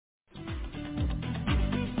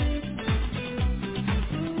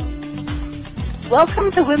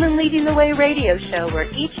Welcome to Women Leading the Way radio show,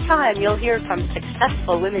 where each time you'll hear from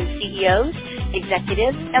successful women CEOs,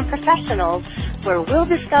 executives, and professionals, where we'll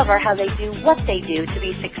discover how they do what they do to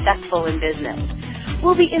be successful in business.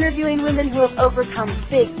 We'll be interviewing women who have overcome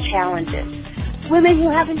big challenges, women who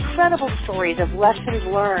have incredible stories of lessons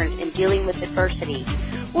learned in dealing with adversity.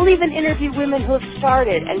 We'll even interview women who have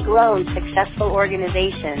started and grown successful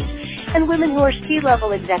organizations, and women who are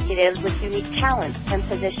C-level executives with unique talents and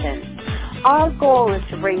positions. Our goal is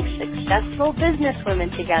to bring successful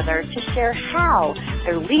businesswomen together to share how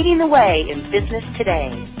they're leading the way in business today.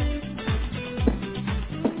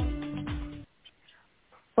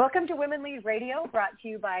 Welcome to Women Lead Radio, brought to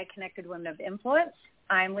you by Connected Women of Influence.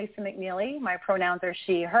 I'm Lisa McNeely. My pronouns are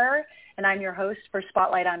she, her, and I'm your host for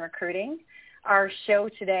Spotlight on Recruiting. Our show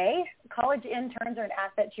today, college interns are an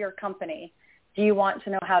asset to your company. Do you want to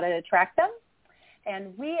know how to attract them?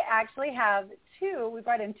 And we actually have we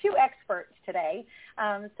brought in two experts today.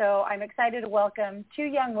 So I'm excited to welcome two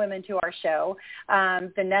young women to our show,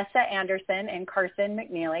 Vanessa Anderson and Carson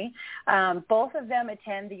McNeely. Both of them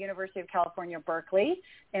attend the University of California, Berkeley.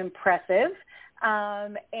 Impressive.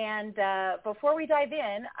 And before we dive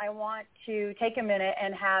in, I want to take a minute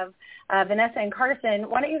and have Vanessa and Carson,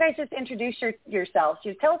 why don't you guys just introduce yourselves?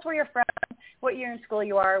 Just tell us where you're from, what year in school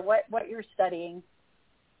you are, what you're studying.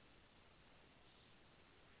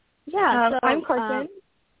 Yeah, so I'm Carson.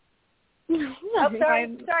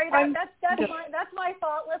 Sorry. That's my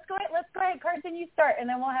fault. Let's go ahead, Carson. You start, and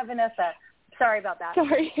then we'll have Vanessa. Sorry about that.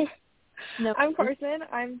 Sorry. No. I'm Carson.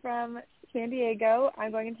 I'm from San Diego.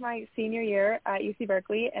 I'm going into my senior year at UC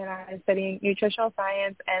Berkeley, and I'm studying nutritional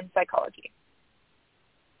science and psychology.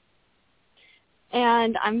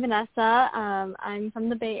 And I'm Vanessa. I'm from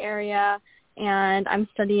the Bay Area, and I'm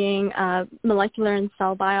studying molecular and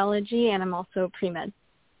cell biology, and I'm also pre-med.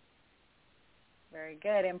 Very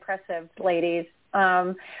good. Impressive, ladies.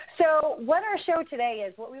 So what our show today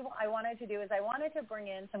is, I wanted to do is I wanted to bring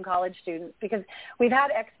in some college students, because we've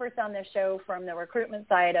had experts on this show from the recruitment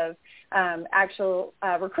side of actual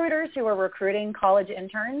recruiters who are recruiting college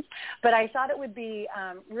interns. But I thought it would be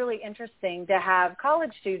really interesting to have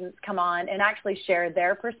college students come on and actually share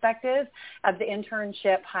their perspective of the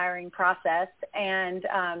internship hiring process, and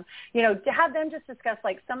to have them just discuss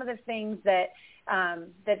like some of the things that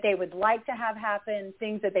they would like to have happen,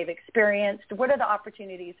 things that they've experienced. What are the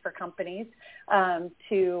opportunities for companies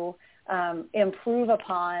to improve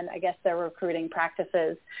upon, I guess, their recruiting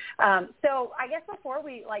practices? So I guess before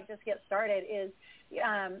we just get started is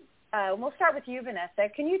we'll start with you, Vanessa.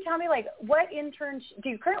 Can you tell me do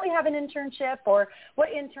you currently have an internship, or what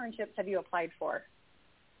internships have you applied for?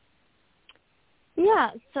 Yeah,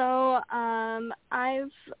 so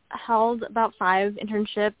I've held about 5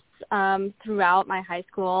 internships throughout my high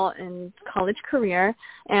school and college career,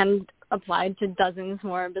 and applied to dozens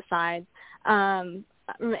more besides. And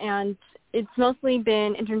it's mostly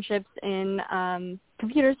been internships in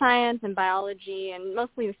computer science and biology, and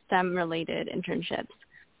mostly STEM-related internships.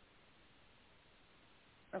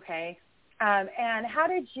 Okay. And how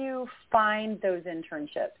did you find those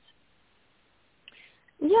internships?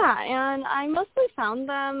 Yeah, and I mostly found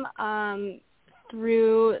them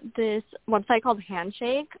through this website called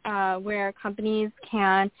Handshake, where companies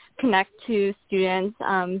can connect to students,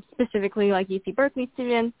 specifically like UC Berkeley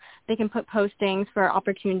students. They can put postings for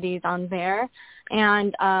opportunities on there.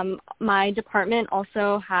 And my department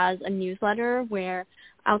also has a newsletter where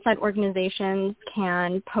outside organizations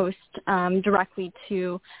can post directly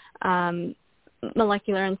to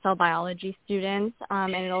molecular and cell biology students,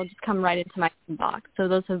 and it'll just come right into my inbox. So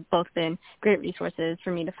those have both been great resources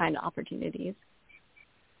for me to find opportunities.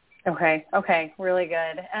 Okay, really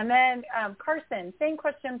good. And then Carson, same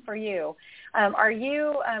question for you. Are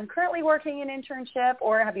you currently working in internship,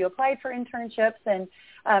 or have you applied for internships, and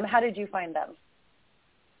how did you find them?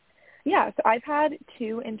 Yeah, so I've had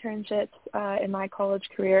 2 internships in my college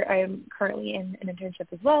career. I am currently in an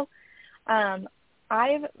internship as well.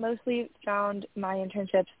 I've mostly found my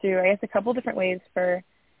internships through, I guess, a couple different ways for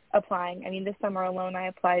applying. I mean, this summer alone, I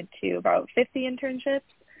applied to about 50 internships.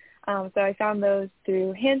 So I found those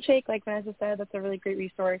through Handshake, like Vanessa said. That's a really great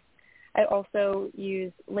resource. I also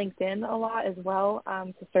use LinkedIn a lot as well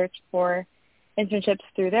to search for internships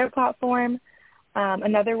through their platform.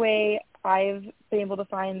 Another way I've been able to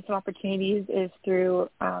find some opportunities is through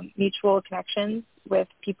mutual connections with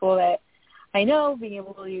people that I know, being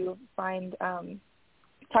able to find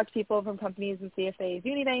talk to people from companies and see if they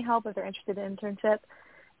do need any help, if they're interested in internship.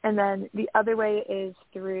 And then the other way is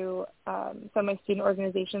through some of my student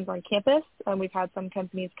organizations on campus. We've had some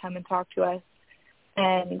companies come and talk to us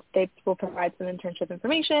and they will provide some internship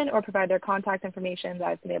information or provide their contact information that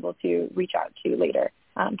I've been able to reach out to later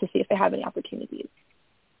to see if they have any opportunities.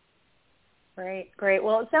 Great.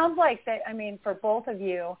 Well, it sounds like that, I mean, for both of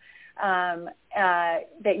you,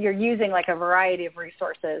 that you're using like a variety of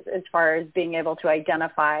resources as far as being able to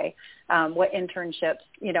identify what internships,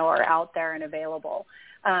 are out there and available.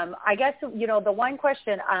 I guess, the one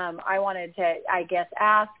question I wanted to,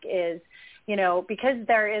 ask is, because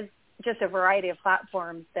there is just a variety of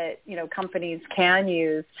platforms that, companies can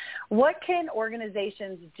use, what can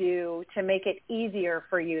organizations do to make it easier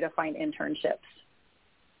for you to find internships?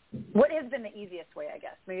 What has been the easiest way, I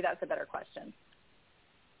guess? Maybe that's a better question.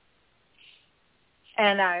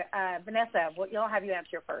 And Vanessa, I'll have you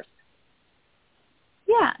answer first.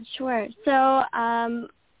 Yeah, sure. So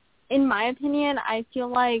in my opinion, I feel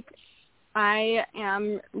like I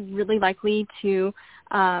am really likely to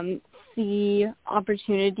see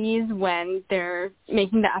opportunities when they're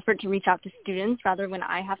making the effort to reach out to students rather when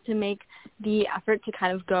I have to make the effort to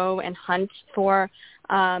kind of go and hunt for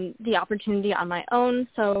the opportunity on my own.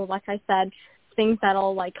 So like I said, things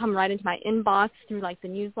that'll like come right into my inbox through like the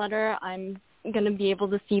newsletter, I'm going to be able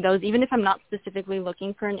to see those even if I'm not specifically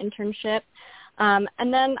looking for an internship.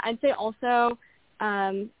 And then I'd say also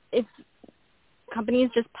if companies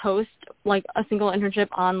just post like a single internship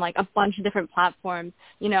on like a bunch of different platforms,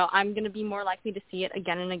 I'm going to be more likely to see it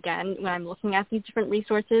again and again when I'm looking at these different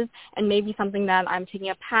resources, and maybe something that I'm taking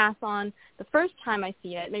a pass on the first time I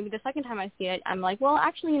see it, maybe the second time I see it, I'm like, well,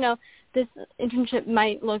 actually, this internship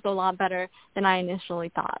might look a lot better than I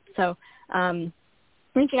initially thought. So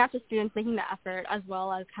reaching out to students, making the effort, as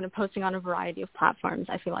well as kind of posting on a variety of platforms,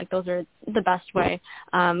 I feel like those are the best way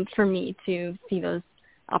for me to see those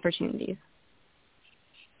opportunities.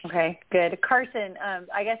 Okay, good. Carson,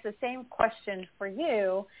 I guess the same question for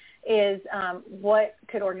you is what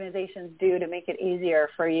could organizations do to make it easier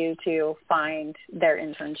for you to find their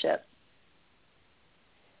internship?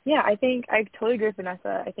 Yeah, I think I totally agree with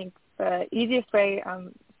Vanessa. I think the easiest way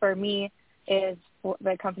for me is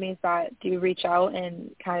the companies that do reach out and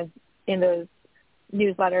kind of in those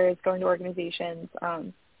newsletters, going to organizations,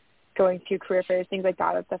 going to career fairs, things like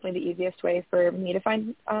that. That's definitely the easiest way for me to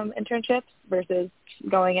find internships versus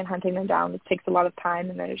going and hunting them down. It takes a lot of time,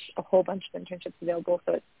 and there's a whole bunch of internships available,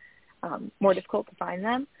 so it's more difficult to find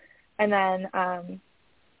them. And then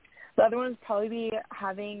the other one would probably be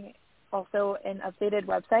having also an updated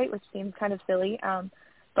website, which seems kind of silly,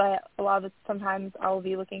 but a lot of it, sometimes I'll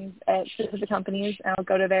be looking at specific companies, and I'll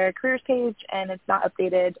go to their careers page, and it's not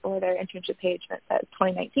updated, or their internship page, and it says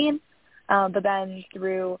 2019. But then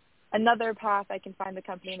through another path, I can find the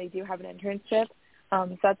company and they do have an internship.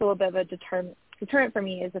 So that's a little bit of a deterrent for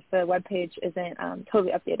me is if the web page isn't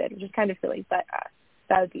totally updated, which is kind of silly, but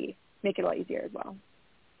that would make it a lot easier as well.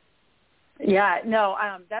 Yeah, no,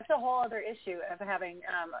 that's a whole other issue of having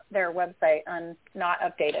their website not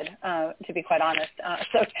updated, to be quite honest.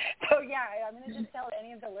 So yeah, I'm going to just tell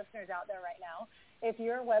any of the listeners out there right now, if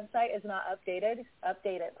your website is not updated,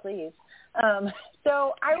 update it, please.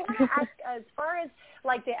 So I want to ask, as far as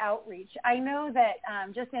like the outreach, I know that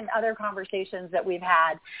just in other conversations that we've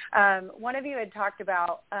had, one of you had talked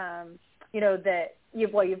about, that you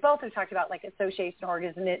both have talked about like association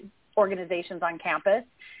organizations on campus.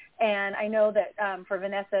 And I know that for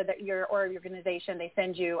Vanessa, that your organization, they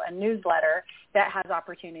send you a newsletter that has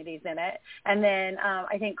opportunities in it. And then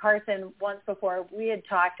I think Carson, once before, we had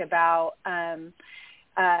talked about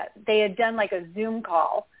they had done like a Zoom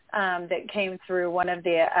call that came through one of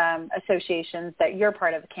the associations that you're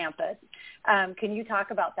part of the campus. Can you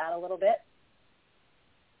talk about that a little bit?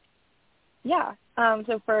 Yeah.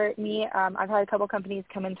 So for me, I've had a couple companies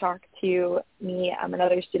come and talk to me and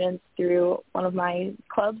other students through one of my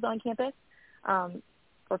clubs on campus.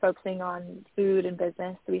 We're focusing on food and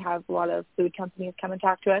business, so we have a lot of food companies come and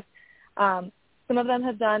talk to us. Some of them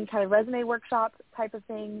have done kind of resume workshop type of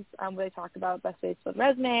things where they talk about best ways to build a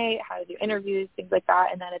resume, how to do interviews, things like that,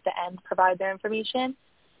 and then at the end provide their information.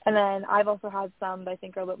 And then I've also had some that I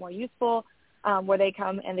think are a bit more useful where they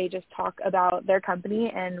come and they just talk about their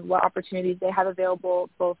company and what opportunities they have available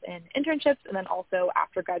both in internships and then also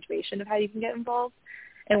after graduation of how you can get involved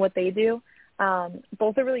and what they do.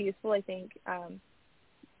 Both are really useful, I think,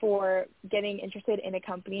 for getting interested in a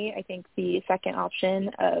company. I think the second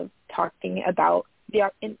option of talking about the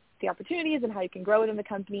opportunities and how you can grow within the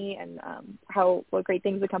company and what great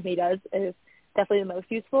things the company does is definitely the most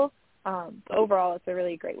useful. But overall, it's a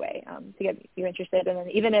really great way to get you interested. And then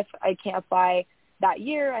even if I can't apply that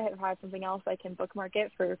year, I have something else I can bookmark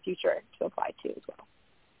it for future to apply to as well.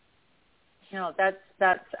 No, that's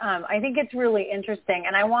I think it's really interesting,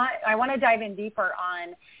 and I want to dive in deeper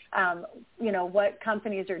on what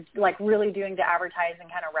companies are like really doing to advertise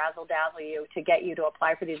and kind of razzle dazzle you to get you to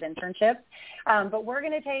apply for these internships. But we're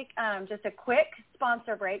going to take just a quick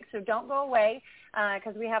sponsor break, so don't go away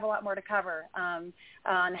because we have a lot more to cover on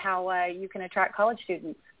how you can attract college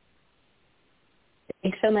students.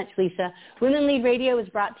 Thanks so much, Lisa. Women Lead Radio is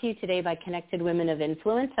brought to you today by Connected Women of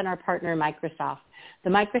Influence and our partner, Microsoft. The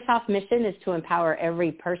Microsoft mission is to empower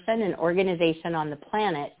every person and organization on the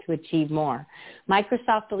planet to achieve more.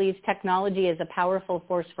 Microsoft believes technology is a powerful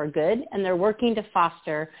force for good, and they're working to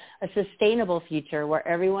foster a sustainable future where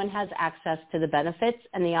everyone has access to the benefits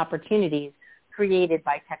and the opportunities created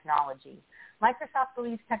by technology. Microsoft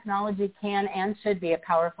believes technology can and should be a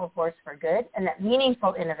powerful force for good, and that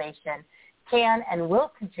meaningful innovation can and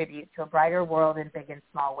will contribute to a brighter world in big and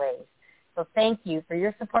small ways. So thank you for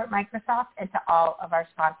your support, Microsoft, and to all of our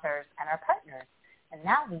sponsors and our partners. And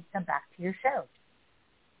now, Lisa, back to your show.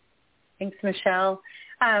 Thanks, Michelle.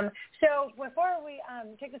 So before we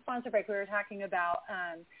take the sponsor break, we were talking about,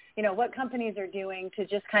 what companies are doing to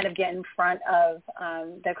just kind of get in front of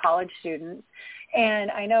the college students.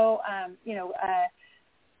 And I know,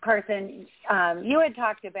 Carson, you had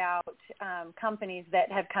talked about companies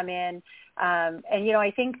that have come in, and,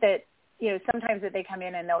 I think that, sometimes that they come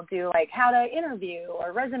in and they'll do like how to interview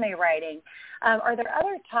or resume writing. Are there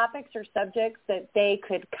other topics or subjects that they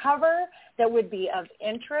could cover that would be of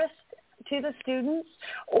interest to the students,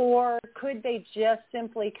 or could they just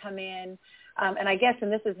simply come in, and I guess,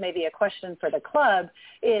 and this is maybe a question for the club,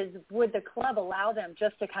 is would the club allow them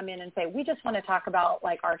just to come in and say, we just want to talk about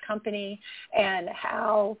like our company and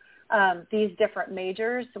how these different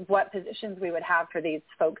majors, what positions we would have for these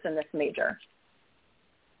folks in this major?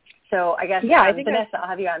 So I guess, I think Vanessa, I'll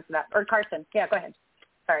have you answer that. Or Carson. Yeah, go ahead.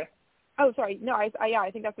 Sorry. Oh, sorry. No, I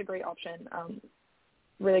think that's a great option.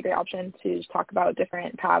 Really great option to just talk about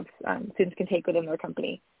different paths students can take within their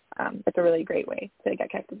company. It's a really great way to get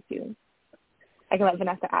connected with students. I can let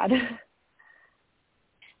Vanessa add.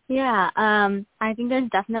 Yeah, I think there's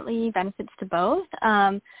definitely benefits to both.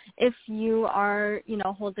 If you are,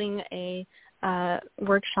 holding a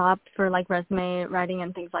workshop for like resume writing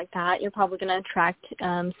and things like that, you're probably going to attract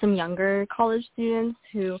some younger college students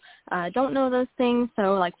who don't know those things,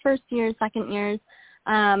 so like first years, second years,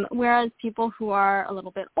 whereas people who are a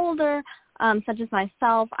little bit older, such as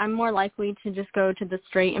myself, I'm more likely to just go to the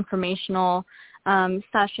straight informational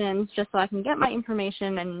sessions just so I can get my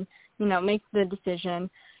information and, make the decision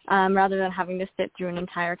rather than having to sit through an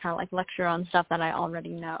entire kind of like lecture on stuff that I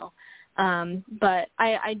already know. But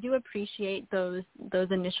I do appreciate those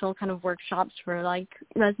initial kind of workshops for like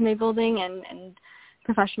resume building and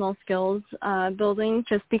professional skills building,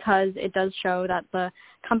 just because it does show that the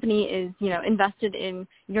company is, invested in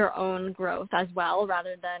your own growth as well,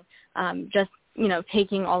 rather than just,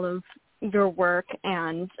 taking all of your work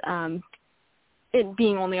and it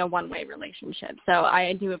being only a one-way relationship. So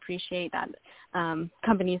I do appreciate that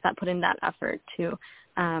companies that put in that effort to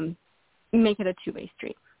make it a two-way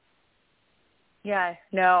street. Yeah,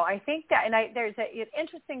 no, I think that, and there's an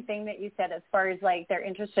interesting thing that you said as far as like they're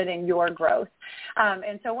interested in your growth.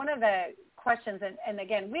 And so one of the questions, and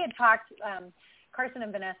again, we had talked, Carson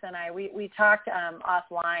and Vanessa and I, we talked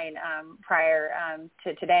offline prior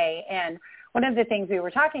to today, and one of the things we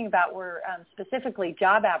were talking about were specifically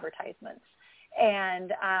job advertisements.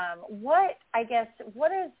 And what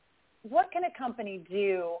can a company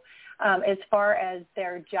do as far as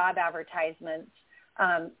their job advertisements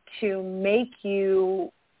to make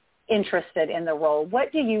you interested in the role?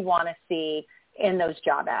 What do you want to see in those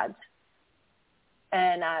job ads?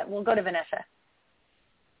 And we'll go to Vanessa.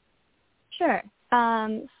 Sure.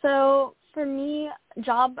 So for me,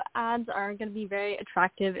 job ads are going to be very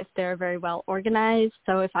attractive if they're very well organized.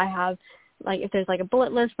 So if I have if there's like a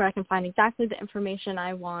bullet list where I can find exactly the information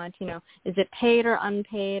I want, is it paid or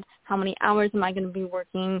unpaid? How many hours am I going to be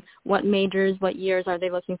working? What majors, what years are they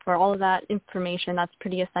looking for? All of that information, that's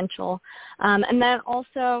pretty essential. And then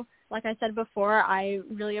also, like I said before, I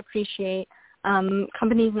really appreciate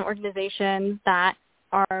companies and organizations that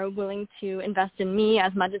are willing to invest in me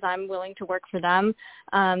as much as I'm willing to work for them.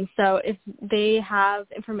 So if they have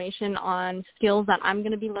information on skills that I'm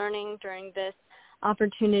going to be learning during this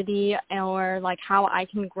opportunity, or like how I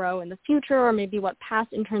can grow in the future, or maybe what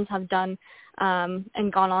past interns have done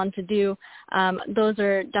and gone on to do, those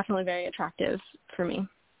are definitely very attractive for me.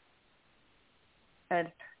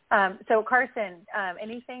 Good. So Carson,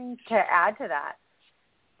 anything to add to that?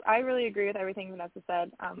 I really agree with everything Vanessa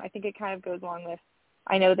said. I think it kind of goes along with,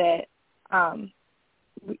 I know that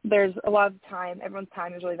there's a lot of time. Everyone's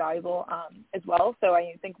time is really valuable as well. So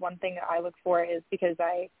I think one thing that I look for is, because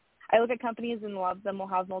I look at companies and a lot of them will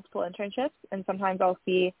have multiple internships, and sometimes I'll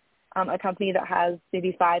see a company that has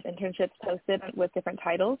maybe 5 internships posted with different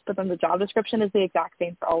titles, but then the job description is the exact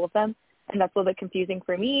same for all of them. And that's a little bit confusing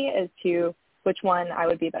for me as to which one I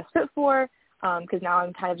would be best fit for, because now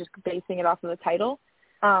I'm kind of just basing it off of the title.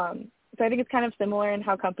 So I think it's kind of similar in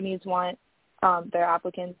how companies want their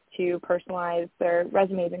applicants to personalize their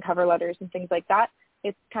resumes and cover letters and things like that.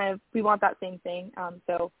 It's kind of, we want that same thing.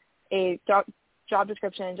 So a job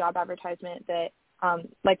description and job advertisement that,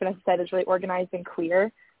 like Vanessa said, is really organized and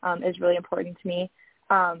clear is really important to me.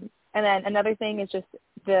 And then another thing is just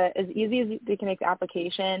as easy as they can make the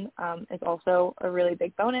application is also a really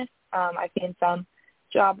big bonus. I've seen some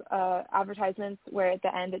job advertisements where at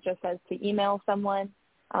the end it just says to email someone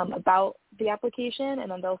about the application, and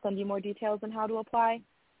then they'll send you more details on how to apply,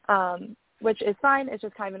 which is fine. It's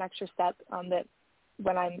just kind of an extra step that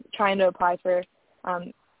when I'm trying to apply for as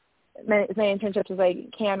many internships as I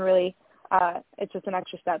can, really, it's just an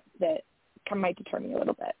extra step that might deter me a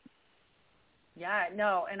little bit. Yeah,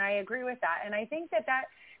 no, and I agree with that. And I think that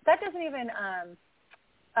doesn't even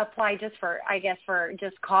apply just for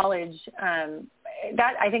just college.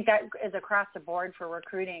 That I think that is across the board for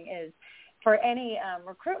recruiting. Is for any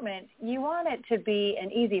recruitment, you want it to be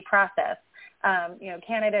an easy process.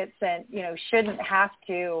 Candidates that, shouldn't have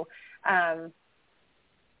to,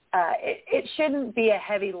 it shouldn't be a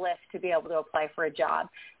heavy lift to be able to apply for a job.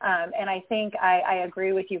 And I think I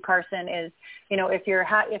agree with you, Carson, is, if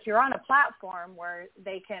you're on a platform where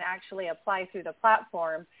they can actually apply through the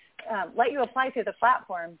platform, let you apply through the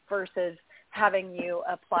platform versus having you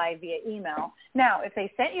apply via email. Now, if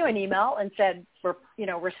they sent you an email and said,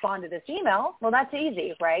 respond to this email, well, that's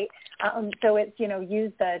easy, right? So it's,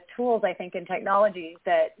 use the tools, I think, and technologies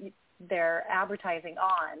that they're advertising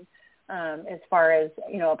on as far as,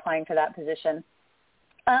 applying for that position.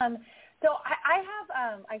 So I have,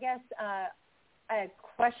 a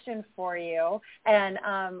question for you, and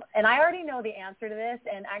I already know the answer to this,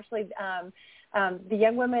 and actually the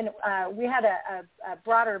young women, we had a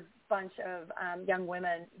broader bunch of young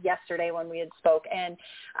women yesterday when we had spoke, and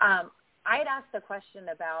I had asked the question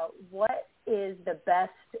about what is the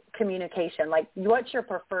best communication, like what's your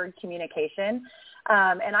preferred communication,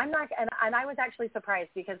 and I was actually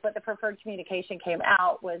surprised because what the preferred communication came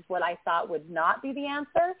out was what I thought would not be the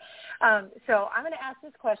answer. So I'm going to ask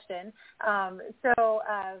this question.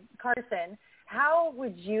 Carson, how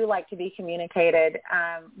would you like to be communicated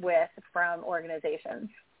from organizations?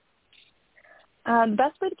 The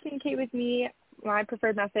best way to communicate with me, my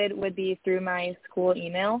preferred method would be through my school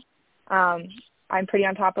email. I'm pretty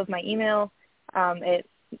on top of my email. It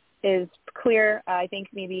is clear. I think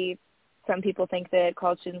maybe some people think that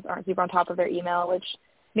college students aren't super on top of their email, which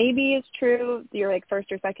maybe is true. You're like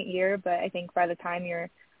first or second year, but I think by the time you're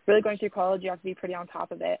really going through college, you have to be pretty on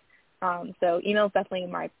top of it. So email is definitely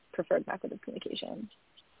my preferred method of communication.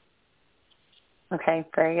 Okay,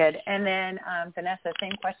 very good. And then Vanessa,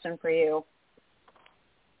 same question for you.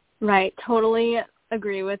 Right, totally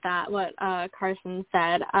agree with that, what Carson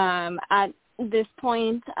said. At this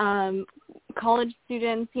point, college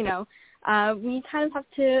students, we kind of have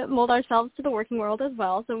to mold ourselves to the working world as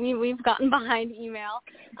well, so we've gotten behind email.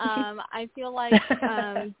 I feel like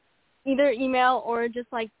either email or just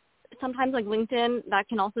sometimes LinkedIn, that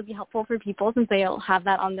can also be helpful for people since they'll have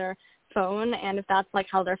that on their phone, and if that's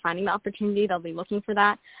how they're finding the opportunity, they'll be looking for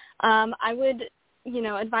that. I would,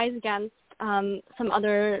 advise against some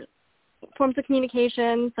other forms of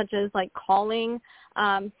communication, such as calling,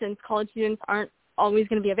 since college students aren't always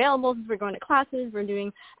going to be available since we're going to classes, we're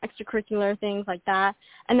doing extracurricular things like that.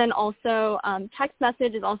 And then also text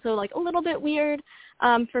message is also a little bit weird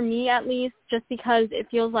for me, at least, just because it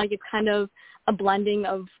feels like it's kind of a blending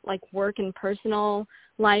of work and personal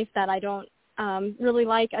life that I don't really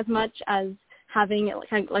like as much as having it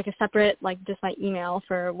a separate, just my email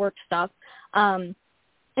for work stuff.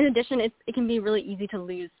 In addition, it can be really easy to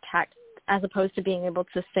lose text as opposed to being able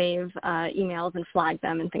to save emails and flag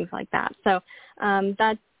them and things like that. So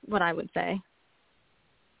that's what I would say.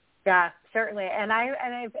 Yeah, certainly. And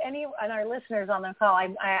if any of our listeners on the call,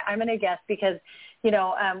 I'm going to guess because,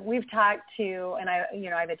 we've talked to, and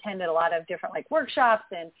I've attended a lot of different workshops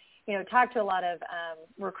and, talked to a lot of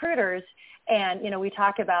recruiters, and, we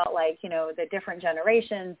talk about the different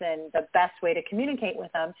generations and the best way to communicate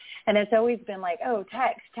with them. And it's always been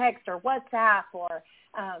text or WhatsApp or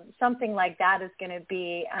something like that is going to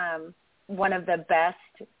be one of the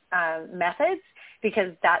best methods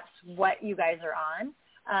because that's what you guys are on.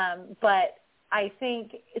 But I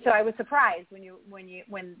think so. I was surprised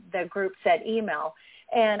when the group said email,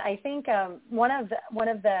 and I think one of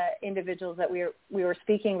the individuals that we were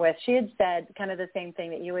speaking with, she had said kind of the same thing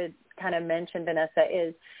that you had kind of mentioned, Vanessa,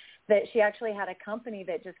 is that she actually had a company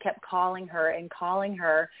that just kept calling her,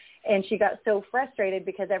 and she got so frustrated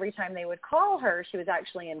because every time they would call her, she was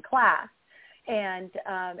actually in class. And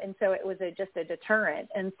so it was just a deterrent,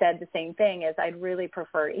 and said the same thing as I'd really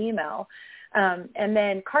prefer email. And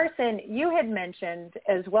then Carson, you had mentioned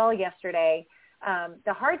as well yesterday,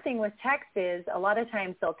 the hard thing with text is a lot of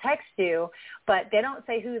times they'll text you, but they don't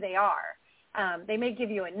say who they are. They may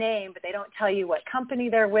give you a name, but they don't tell you what company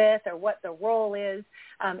they're with or what the role is.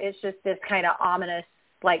 It's just this kind of ominous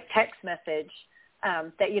like text message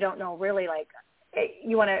that you don't know really like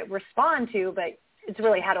you want to respond to, but it's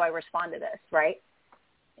really, how do I respond to this, right?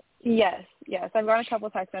 Yes. I've gotten a couple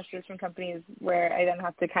of text messages from companies where I then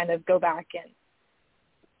have to kind of go back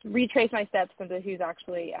and retrace my steps into who's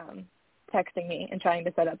actually texting me and trying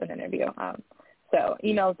to set up an interview. So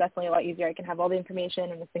email is definitely a lot easier. I can have all the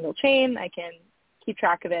information in a single chain. I can keep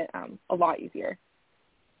track of it a lot easier.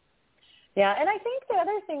 Yeah, and I think the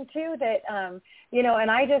other thing, too, that,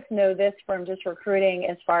 and I just know this from just recruiting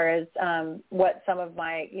as far as what some of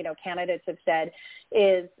my, candidates have said,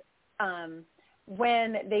 is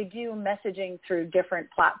when they do messaging through different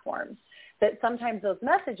platforms, that sometimes those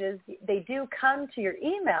messages, they do come to your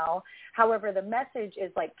email. However, the message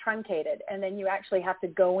is like truncated, and then you actually have to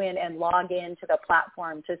go in and log into the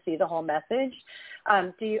platform to see the whole message.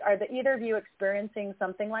 Are either of you experiencing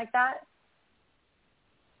something like that?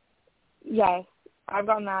 Yes, I've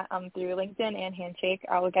gotten that through LinkedIn and Handshake.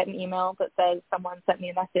 I will get an email that says someone sent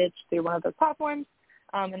me a message through one of those platforms,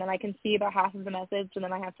 and then I can see about half of the message, and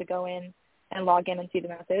then I have to go in and log in and see the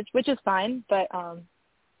message, which is fine, but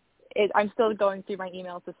I'm still going through my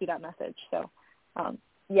emails to see that message. So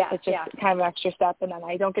it's just kind of an extra step, and then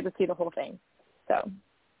I don't get to see the whole thing. So.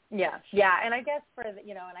 Yeah, and I guess and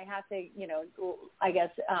I have to, I guess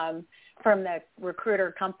from the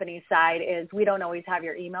recruiter company side is we don't always have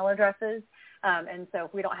your email addresses, and so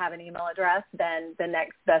if we don't have an email address, then the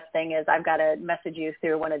next best thing is I've got to message you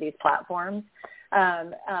through one of these platforms.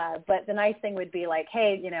 But the nice thing would be like,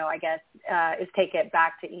 hey, I guess is take it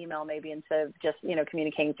back to email maybe instead of just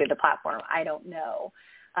communicating through the platform. I don't know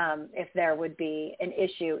if there would be an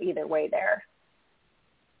issue either way there.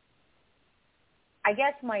 I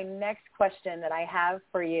guess my next question that I have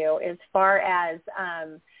for you, as far as,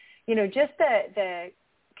 just the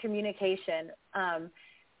communication,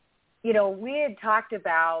 we had talked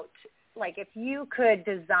about, like, if you could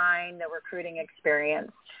design the recruiting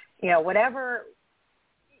experience,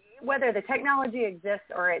 whether the technology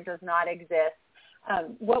exists or it does not exist,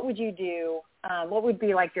 what would you do? What would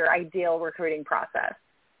be, like, your ideal recruiting process?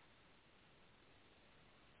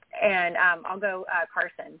 And I'll go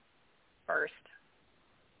Carson first.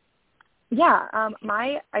 Yeah,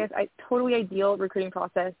 my totally ideal recruiting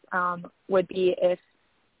process would be if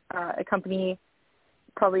a company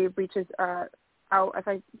probably reaches out, if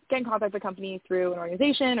I get in contact with a company through an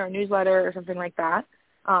organization or a newsletter or something like that,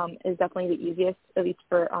 is definitely the easiest, at least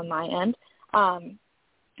on my end.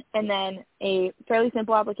 And then a fairly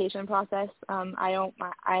simple application process.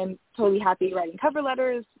 I'm totally happy writing cover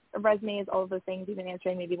letters, resumes, all of those things, even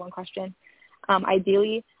answering maybe one question.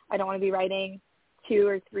 Ideally, I don't want to be writing 2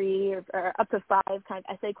 or 3 or up to 5 kind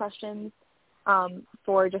of essay questions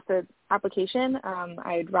for just an application.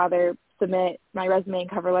 I'd rather submit my resume and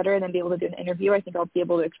cover letter and then be able to do an interview. I think I'll be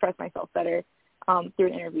able to express myself better through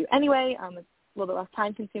an interview anyway. It's a little bit less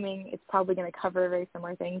time consuming. It's probably going to cover very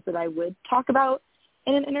similar things that I would talk about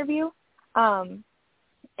in an interview. And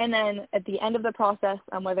then at the end of the process,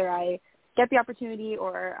 whether I get the opportunity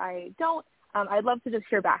or I don't, I'd love to just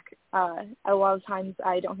hear back. A lot of times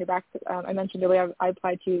I don't hear back. I mentioned earlier I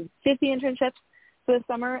applied to 50 internships for the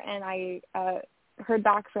summer, and I heard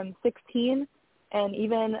back from 16. And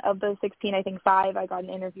even of those 16, I think 5 I got an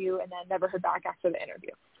interview and then never heard back after the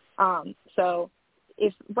interview. So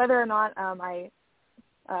if whether or not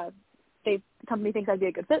the company thinks I'd be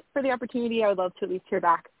a good fit for the opportunity, I would love to at least hear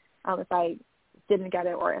back if I didn't get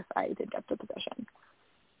it or if I did get the position.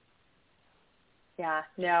 Yeah,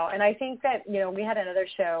 no, and I think that, we had another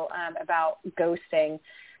show about ghosting,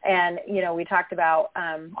 and, we talked about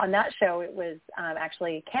on that show it was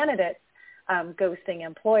actually candidates ghosting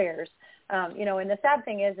employers. And the sad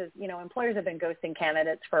thing is, employers have been ghosting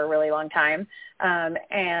candidates for a really long time,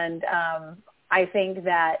 and I think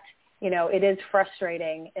that, it is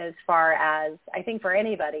frustrating as far as, I think for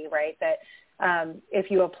anybody, right, that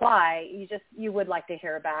if you apply, you would like to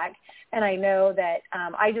hear back. And I know that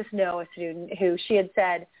I just know a student who she had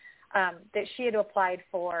said, that she had applied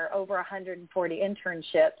for over 140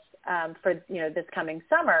 internships for, this coming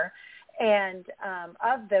summer. And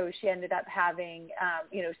of those, she ended up having,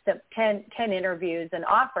 some 10 interviews and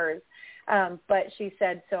offers. But she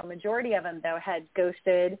said, so a majority of them, though, had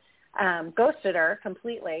ghosted her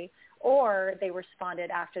completely, or they responded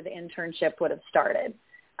after the internship would have started.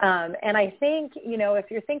 And I think,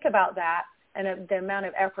 if you think about that and the amount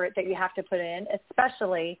of effort that you have to put in,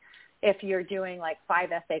 especially if you're doing like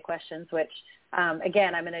 5 essay questions, which,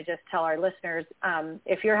 again, I'm going to just tell our listeners,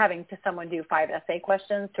 if you're having someone do 5 essay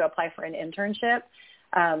questions to apply for an internship,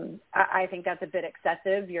 I think that's a bit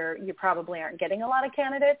excessive. You probably aren't getting a lot of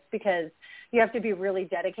candidates because you have to be really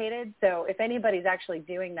dedicated. So if anybody's actually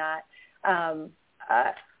doing that,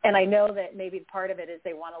 and I know that maybe part of it is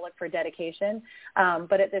they want to look for dedication,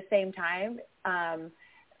 but at the same time,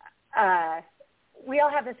 we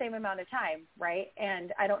all have the same amount of time, right?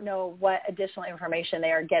 And I don't know what additional information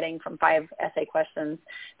they are getting from 5 essay questions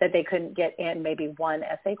that they couldn't get in maybe 1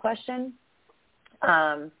 essay question.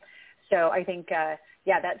 So I think,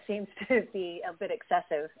 that seems to be a bit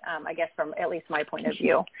excessive, I guess, from at least my point of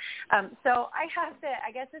view. So I have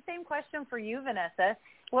the same question for you, Vanessa.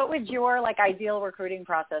 What would your ideal recruiting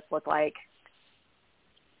process look like?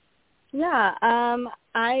 Yeah,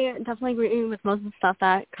 I definitely agree with most of the stuff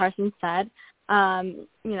that Carson said.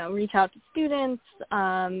 Reach out to students,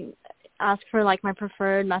 ask for my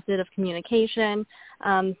preferred method of communication.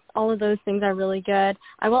 All of those things are really good.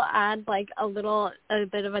 I will add a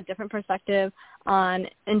bit of a different perspective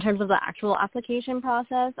in terms of the actual application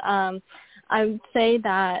process. I would say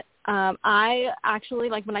that I actually,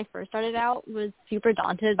 when I first started out, was super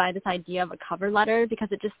daunted by this idea of a cover letter because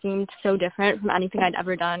it just seemed so different from anything I'd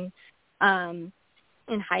ever done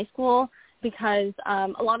in high school, because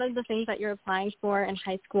a lot of the things that you're applying for in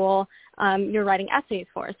high school, you're writing essays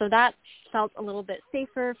for. So that felt a little bit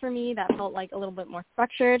safer for me. That felt a little bit more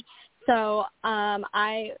structured. So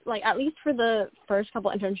I, at least for the first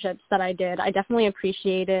couple internships that I did, I definitely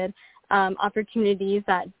appreciated opportunities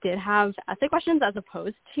that did have essay questions as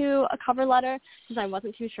opposed to a cover letter, because I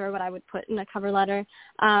wasn't too sure what I would put in a cover letter.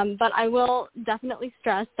 But I will definitely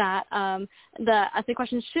stress that the essay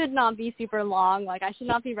questions should not be super long. I should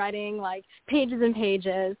not be writing pages and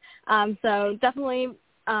pages. So definitely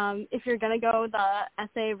if you're going to go the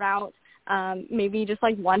essay route, maybe just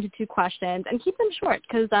 1 to 2 questions, and keep them short,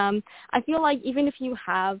 because I feel even if you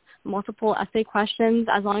have multiple essay questions,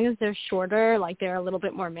 as long as they're shorter, they're a little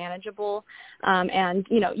bit more manageable, and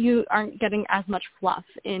you aren't getting as much fluff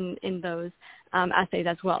in those essays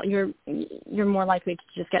as well. You're more likely to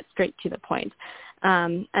just get straight to the point.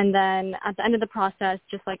 And then at the end of the process,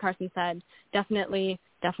 just like Carson said, definitely,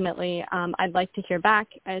 I'd like to hear back.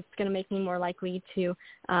 It's going to make me more likely to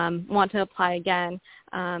want to apply again,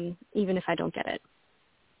 even if I don't get it.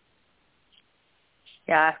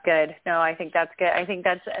 Yeah, good. No, I think that's good. I think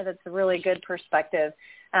that's a really good perspective,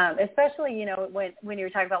 especially, when you were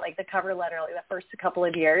talking about the cover letter, the first couple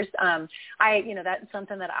of years. That's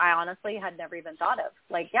something that I honestly had never even thought of.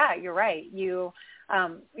 Yeah, you're right.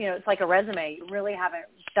 It's like a resume. You really haven't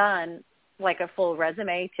done a full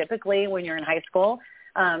resume typically when you're in high school.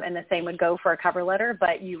 And the same would go for a cover letter,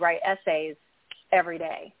 but you write essays every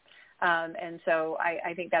day. And so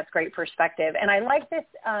I think that's great perspective. And I like this.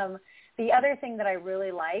 The other thing that I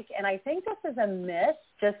really like, and I think this is a miss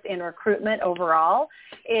just in recruitment overall,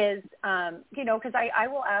 is, because I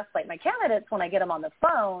will ask my candidates when I get them on the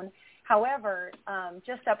phone. However,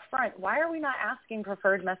 just up front, why are we not asking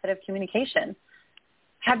preferred method of communication?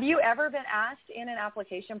 Have you ever been asked in an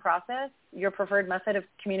application process your preferred method of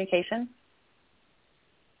communication?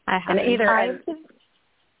 I have.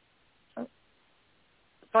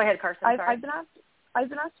 Go ahead, Carson. I've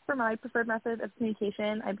been asked for my preferred method of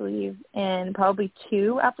communication, I believe, in probably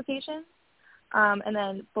 2 applications. And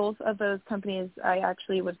then both of those companies I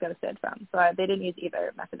actually was ghosted from. So they didn't use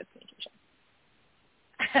either method of communication.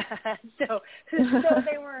 so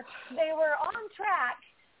they were on track,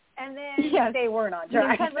 and then they weren't on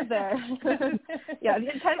track. The intent was there. Yeah,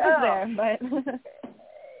 the intent was there, but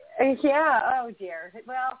yeah. Oh dear.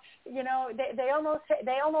 Well, they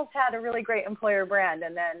almost had a really great employer brand,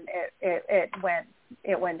 and then it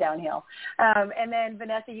went downhill. And then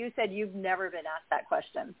Vanessa, you said you've never been asked that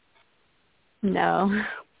question. No.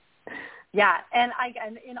 Yeah, and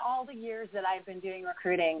in all the years that I've been doing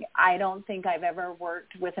recruiting, I don't think I've ever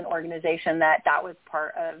worked with an organization that was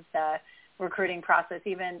part of the recruiting process,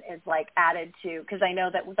 even is added to, because I know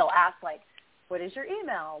that they'll ask what is your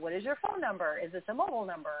email? What is your phone number? Is this a mobile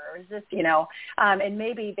number? Or is this, and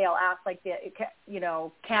maybe they'll ask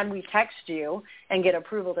can we text you and get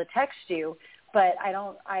approval to text you? But I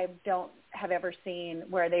don't have ever seen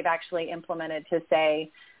where they've actually implemented to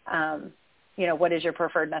say, what is your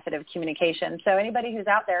preferred method of communication? So anybody who's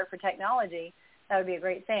out there for technology, that would be a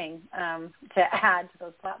great thing to add to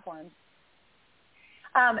those platforms.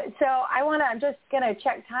 I'm just going to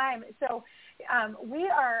check time. So we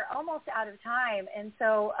are almost out of time. And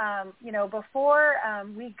so, before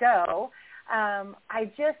we go,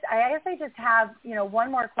 I guess I just have,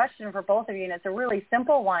 one more question for both of you, and it's a really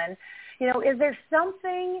simple one. Is there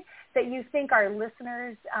something that you think our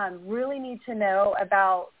listeners really need to know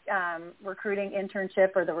about recruiting internship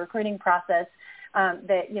or the recruiting process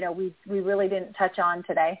that, we really didn't touch on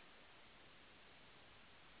today?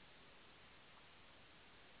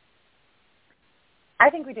 I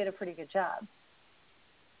think we did a pretty good job.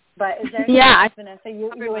 But is there anything else, Vanessa,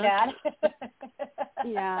 you would add?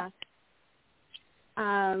 Yeah.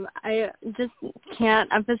 I just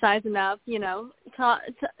can't emphasize enough, talk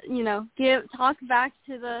back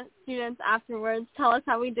to the students afterwards. Tell us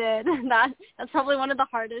how we did. That's probably one of the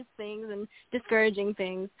hardest things and discouraging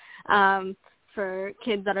things for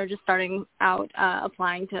kids that are just starting out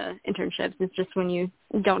applying to internships. It's just when you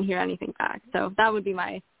don't hear anything back. So that would be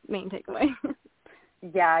my main takeaway.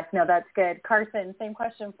 Yeah, no, that's good. Carson, same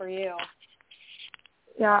question for you.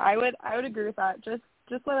 Yeah, I would agree with that. Just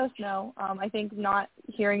let us know. I think not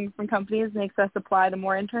hearing from companies makes us apply to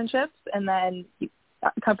more internships, and then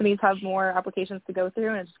companies have more applications to go through,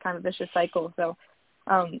 and it's just kind of a vicious cycle. So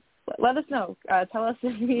let us know. Tell us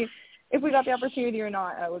if we got the opportunity or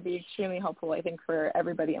not. It would be extremely helpful, I think, for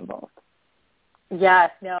everybody involved. Yes,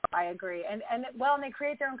 no, I agree. And they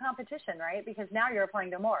create their own competition, right? Because now you're applying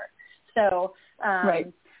to more. So,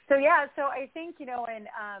 right. So I think,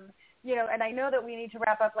 and I know that we need to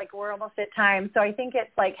wrap up, like we're almost at time. So I think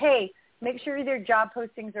it's like, hey, make sure their job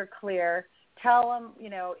postings are clear. Tell them,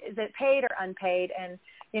 is it paid or unpaid? And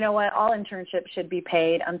you know what? All internships should be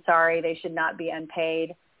paid. I'm sorry, they should not be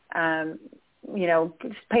unpaid. Pay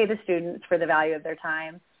the students for the value of their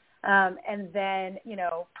time. And then,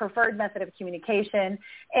 preferred method of communication.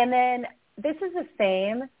 And then this is the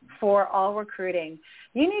same for all recruiting.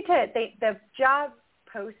 You need to, the job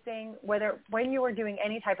posting, when you are doing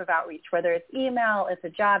any type of outreach, whether it's email, it's a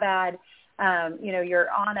job ad,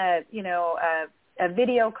 you're on a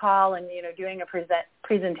video call and, doing a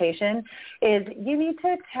presentation, is you need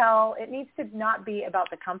to it needs to not be about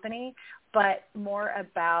the company, but more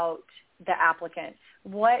about the applicant.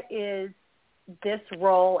 What is this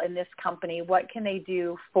role in this company? What can they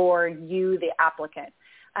do for you, the applicant?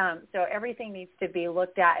 So everything needs to be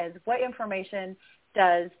looked at as what information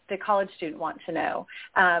does the college student want to know?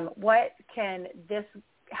 How can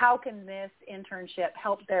this internship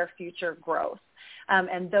help their future growth?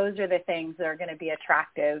 And those are the things that are going to be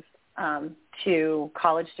attractive to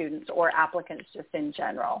college students or applicants just in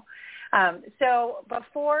general. So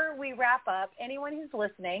before we wrap up, anyone who's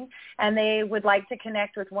listening and they would like to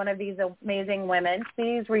connect with one of these amazing women,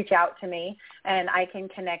 please reach out to me and I can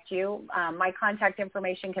connect you. My contact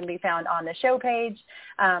information can be found on the show page,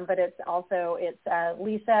 but it's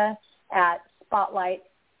Lisa at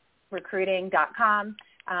spotlightrecruiting.com.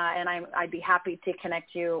 And I'd be happy to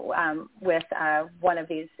connect you with one of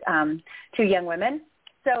these two young women.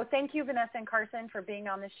 So thank you, Vanessa and Carson, for being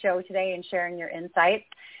on this show today and sharing your insights.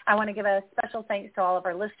 I want to give a special thanks to all of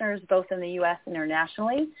our listeners, both in the U.S. and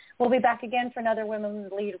internationally. We'll be back again for another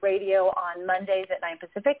Women Lead Radio on Mondays at 9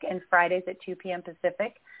 Pacific and Fridays at 2 p.m.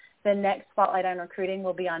 Pacific. The next Spotlight on Recruiting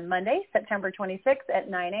will be on Monday, September 26th at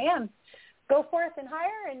 9 a.m. Go forth and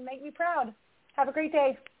hire and make me proud. Have a great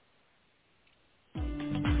day.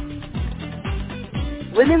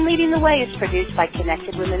 Women Leading the Way is produced by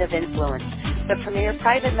Connected Women of Influence, the premier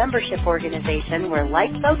private membership organization where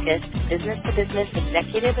like-focused, business-to-business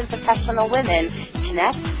executive and professional women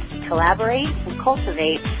connect, collaborate, and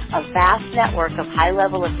cultivate a vast network of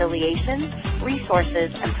high-level affiliations,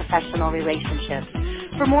 resources, and professional relationships.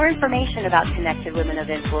 For more information about Connected Women of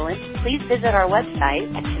Influence, please visit our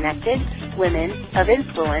website at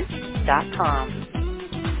connectedwomenofinfluence.com.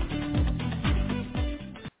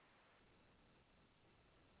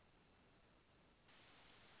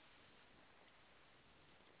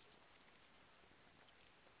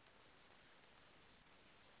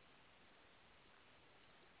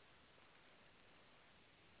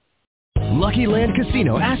 Lucky Land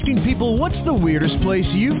Casino, asking people, what's the weirdest place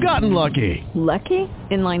you've gotten lucky? Lucky?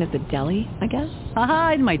 In line at the deli, I guess?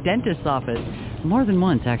 Aha, in my dentist's office. More than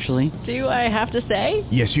once, actually. Do I have to say?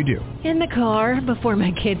 Yes, you do. In the car before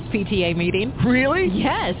my kids' PTA meeting. Really?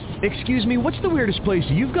 Yes. Excuse me, what's the weirdest place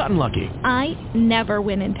you've gotten lucky? I never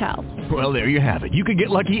win and tell. Well, there you have it. You can get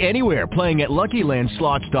lucky anywhere, playing at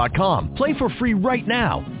LuckyLandSlots.com. Play for free right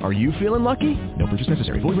now. Are you feeling lucky? No purchase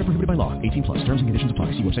necessary. Void where prohibited by law. 18+. Terms and conditions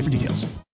apply. See website for details.